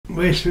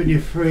Race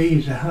 33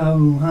 is a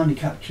Huron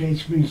handicap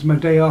chase. Brings my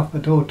day off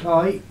at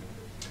Otay.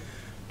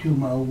 2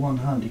 mile 1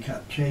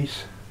 handicap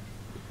chase.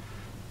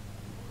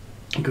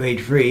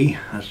 Grade 3,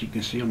 as you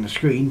can see on the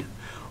screen.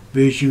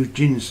 Virtue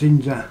Gin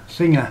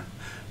Singer,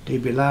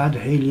 David Ladd,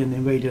 Alien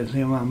Invader,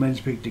 Leomar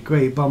Mensbrig, The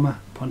Grey Bomber,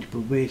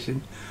 Pontypool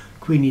Racing,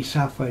 Queenie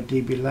Sapphire,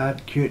 David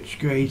Ladd, Church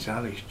Grace,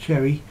 Alex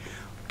Cherry,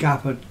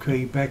 Gafford,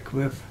 Craig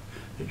Beckwith,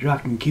 The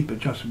Dragon Keeper,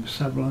 Joseph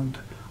Sutherland,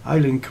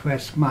 Island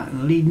Quest,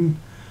 Martin Leeden,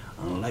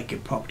 and Like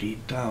It Property,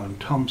 Darren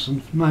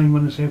Thompson. 9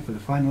 runners here for the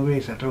final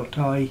race at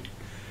Otay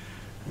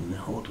in the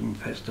Autumn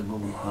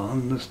Festival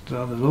on the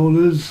Star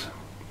Rollers.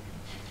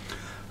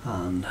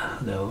 And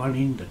they're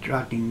running. The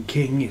Dragon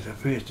King is the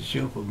first to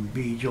show from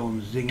B.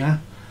 Jones Zinger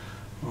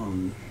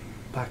on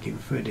back in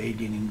third.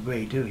 Alien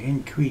Invader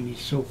in Queenie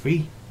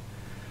Sapphire,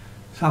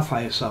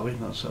 sorry,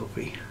 not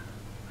Sophie.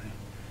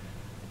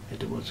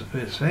 It was the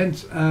first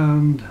fence,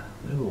 and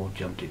they all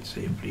jumped in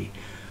safely.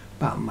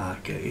 Back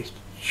marker is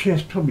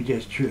probably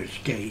just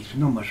Church Gaze,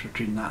 not much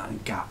between that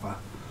and Gaffer,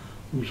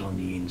 who's on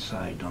the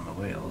inside on the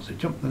wheels. They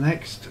jumped the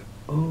next.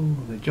 Oh,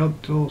 they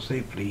jumped all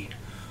safely,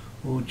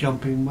 all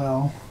jumping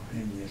well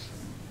in this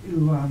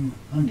Huron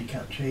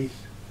handicap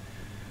chase.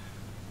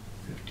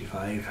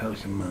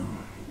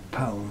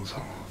 £55,000,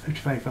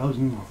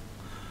 55,000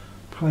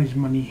 prize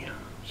money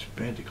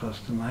spread across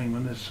the 9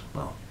 runners.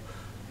 Well,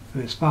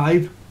 first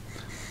 5.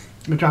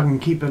 The Dragon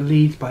Keeper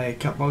leads by a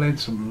couple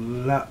lengths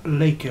from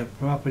Laker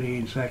Property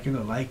in second,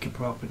 or Laker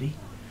Property.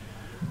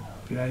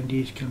 Behind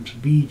these comes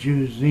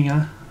Bijou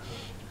Zinger,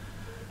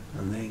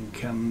 and then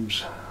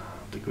comes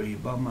the Grey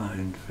Bomber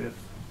in 5th.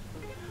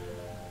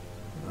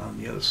 On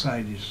the other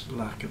side is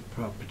Laker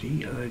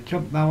Property. They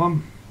jumped that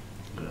one.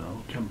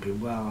 Well,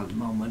 jumping well at the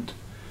moment.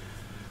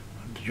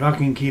 The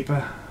Dragon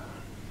Keeper,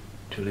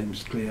 2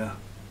 limbs clear.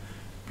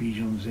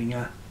 Bijou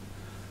Zinger,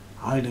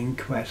 Island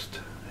Quest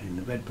in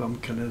the red bomb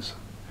colours.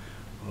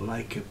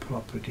 Like a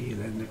Property,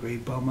 then the Grey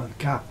Bomber,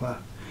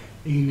 Kappa,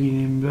 Alien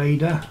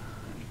Invader,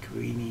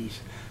 Queenie's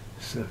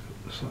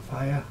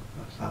Sapphire,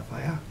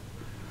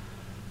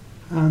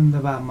 and the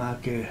back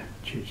marker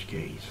Church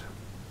Gaze.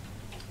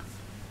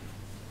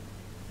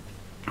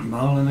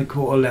 Mile and a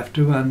quarter left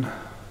to run.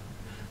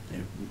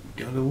 They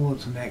go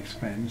towards the next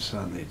fence,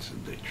 and it's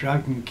the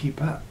Dragon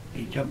Keeper.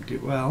 He jumped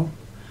it well.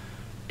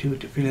 2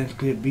 to Philens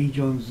clear. B.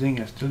 Jones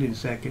Zinger still in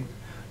second.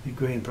 The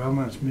Grey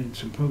Bomber has made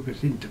some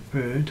progress into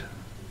third.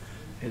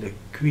 The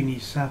Queenie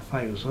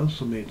Sapphire has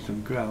also made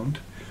some ground.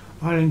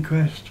 Island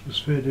Quest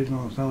was third in,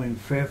 and is now in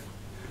 5th.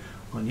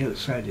 On the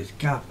outside is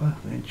Gaffer,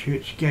 then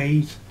Church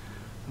Gaze.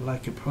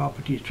 Like a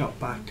Property is dropped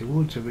back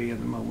towards the rear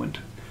at the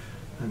moment,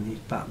 and he's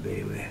back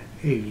there with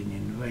Alien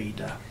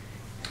Invader.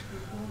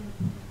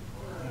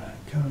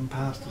 Coming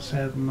past the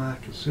 7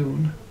 marker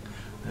soon.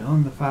 They're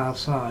on the far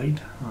side,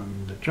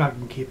 and the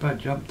Dragon Keeper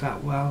jumped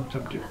that well,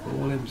 jumped it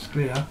 4 limbs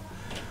clear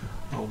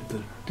of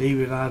the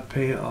David Ladd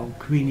pair of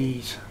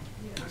Queenie's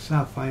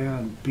Sapphire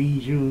and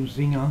Bijou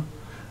Zinger.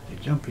 They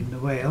jump in the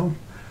whale,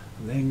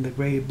 and then the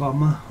Grey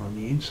Bomber on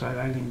the inside,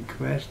 Island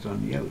Quest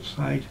on the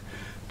outside,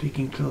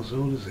 taking close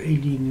orders,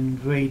 Alien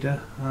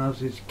Invader,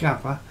 as is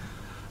Gaffer.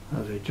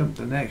 As they jump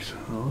the next,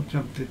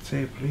 jumped it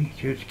safely.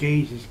 Church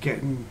Gaze is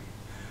getting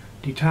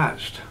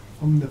detached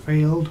from the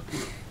field.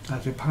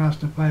 As they pass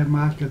the 5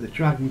 marker, the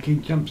Dragon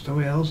King jumps the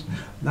whales.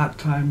 That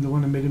time the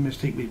one who made a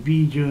mistake with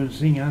Bijou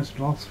Zinger,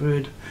 lost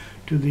third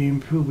to the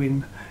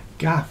improving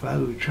Gaffer,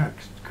 who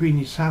tracks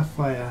Queenie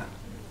Sapphire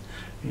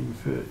in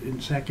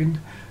second.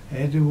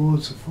 Head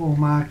towards the 4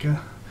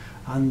 marker,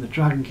 and the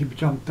Dragon Keeper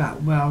jumped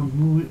that well,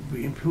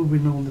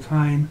 improving all the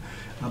time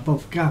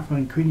above Gaffer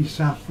and Queenie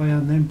Sapphire,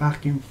 and then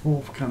back in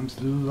 4th comes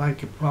the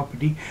Like a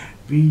Property.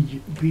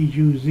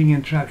 Bijou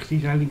Zinger tracks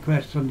these. Island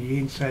Quest on the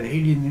inside.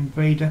 Alien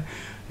Invader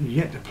is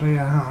yet to play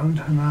a hand,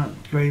 and that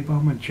Grey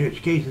Bomb and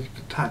Church Gate is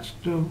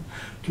attached to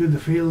the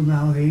field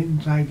now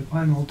inside the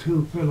final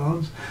 2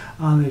 furlongs,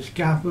 and it's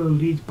Gaffer who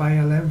leads by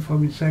a length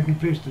from in second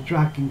place, the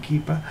Dragon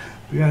Keeper.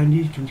 Behind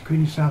these comes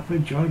Queenie Sapphire,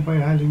 joined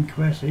by Island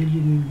Quest,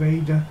 Alien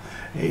Invader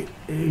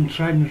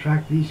trying to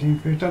track these in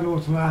first. Don't know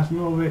what's the last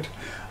know of it,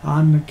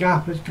 and the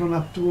Gaffer's gone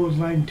up towards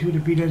line 2 to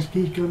beat us.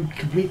 He's going to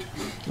complete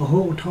a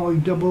whole toy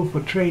double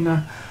for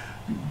trainer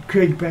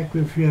Craig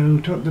Beckwith here,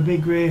 who took the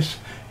big race.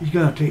 He's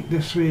going to take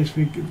this race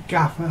with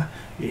Gaffer.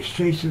 His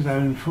chasers are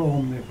in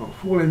form. They've got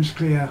 4 lengths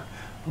clear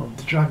of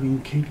the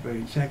Dragon Keeper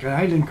in second.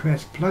 Island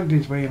Quest plugged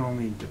his way on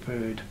into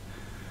third.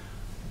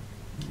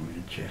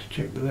 We'll just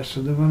check the rest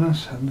of the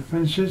runners and the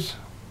finishers.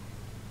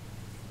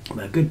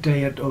 A good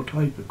day at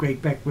Otay for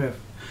Craig Beckwith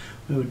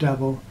with a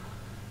double.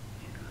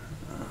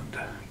 And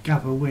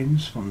Gaffer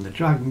wins from the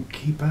Dragon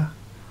Keeper.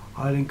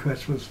 Island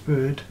Quest was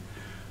third.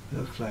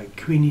 Looks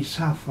like Queenie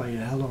Sapphire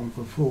held on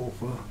for 4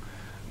 for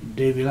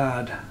David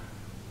Ladd.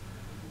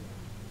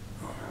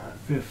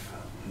 5th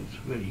is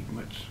very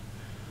much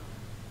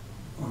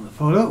on the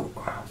photo,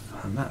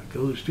 and that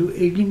goes to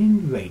Alien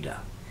Invader.